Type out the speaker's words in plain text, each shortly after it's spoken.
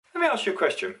ask you a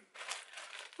question.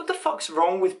 What the fuck's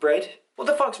wrong with bread? What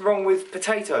the fuck's wrong with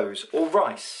potatoes or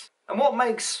rice? And what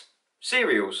makes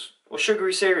cereals or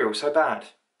sugary cereals so bad?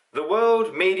 The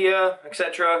world, media,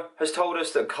 etc. has told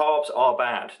us that carbs are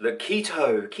bad. That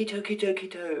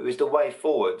keto is the way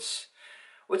forwards.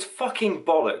 Well, it's fucking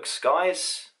bollocks,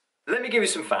 guys. Let me give you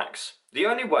some facts. The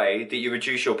only way that you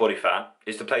reduce your body fat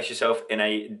is to place yourself in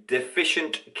a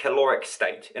deficient caloric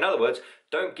state. In other words,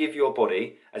 don't give your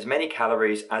body as many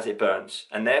calories as it burns,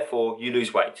 and therefore you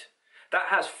lose weight. That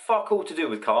has fuck all to do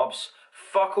with carbs,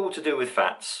 fuck all to do with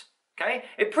fats. Okay?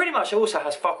 It pretty much also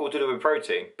has fuck all to do with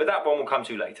protein, but that one will come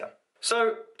to later.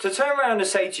 So, to turn around and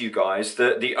say to you guys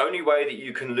that the only way that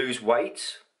you can lose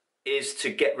weight is to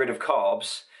get rid of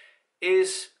carbs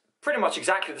is pretty much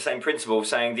exactly the same principle of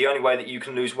saying the only way that you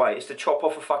can lose weight is to chop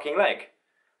off a fucking leg.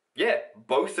 Yeah,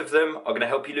 both of them are going to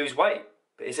help you lose weight,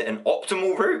 but is it an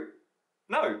optimal route?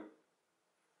 No.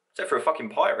 Except for a fucking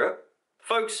pirate.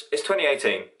 Folks, it's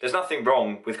 2018. There's nothing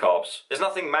wrong with carbs. There's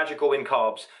nothing magical in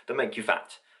carbs that make you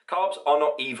fat. Carbs are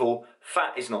not evil,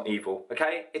 fat is not evil,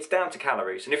 okay? It's down to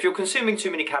calories. And if you're consuming too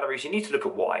many calories, you need to look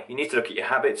at why. You need to look at your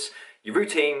habits, your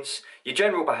routines, your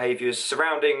general behaviours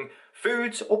surrounding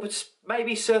foods or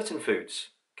maybe certain foods,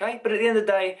 okay? But at the end of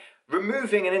the day,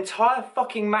 removing an entire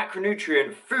fucking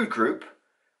macronutrient food group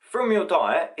from your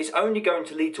diet is only going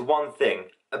to lead to one thing,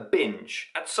 a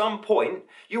binge. At some point,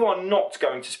 you are not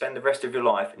going to spend the rest of your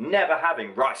life never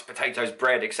having rice, potatoes,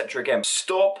 bread, etc. again.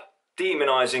 Stop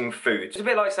demonizing food. It's a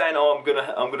bit like saying, oh,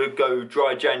 I'm gonna go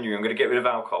dry January, I'm gonna get rid of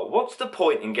alcohol. What's the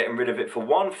point in getting rid of it for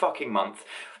one fucking month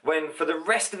when for the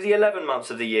rest of the 11 months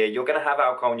of the year you're gonna have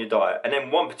alcohol in your diet, and then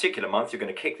one particular month you're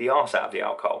gonna kick the arse out of the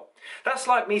alcohol? That's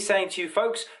like me saying to you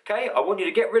folks, okay, I want you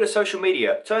to get rid of social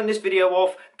media, turn this video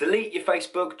off, delete your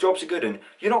Facebook, jobs are good, and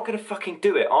you're not gonna fucking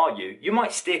do it, are you? You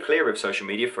might steer clear of social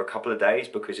media for a couple of days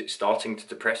because it's starting to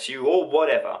depress you or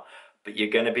whatever, but you're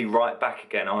gonna be right back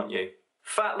again, aren't you?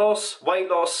 Fat loss,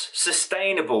 weight loss,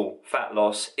 sustainable fat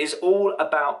loss is all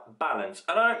about balance.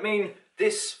 And I don't mean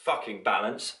this fucking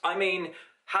balance, I mean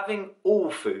having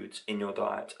all foods in your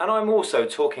diet. And I'm also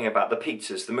talking about the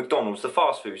pizzas, the McDonald's, the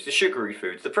fast foods, the sugary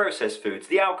foods, the processed foods,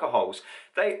 the alcohols.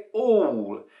 They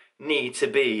all need to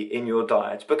be in your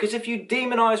diet. Because if you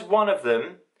demonize one of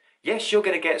them, yes, you're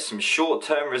going to get some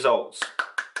short-term results.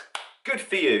 Good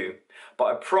for you. But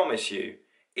I promise you,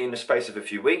 in the space of a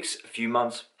few weeks, a few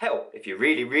months, hell, if you're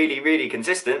really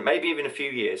consistent, maybe even a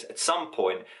few years, at some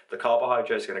point, the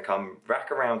carbohydrate's going to come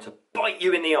back around to bite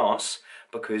you in the arse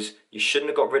because you shouldn't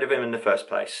have got rid of him in the first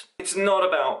place. It's not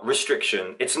about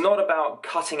restriction. It's not about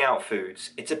cutting out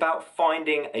foods. It's about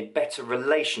finding a better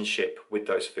relationship with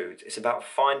those foods. It's about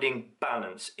finding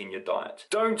balance in your diet.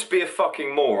 Don't be a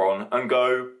fucking moron and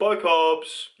go, bye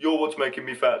carbs, you're what's making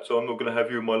me fat, so I'm not going to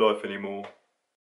have you in my life anymore.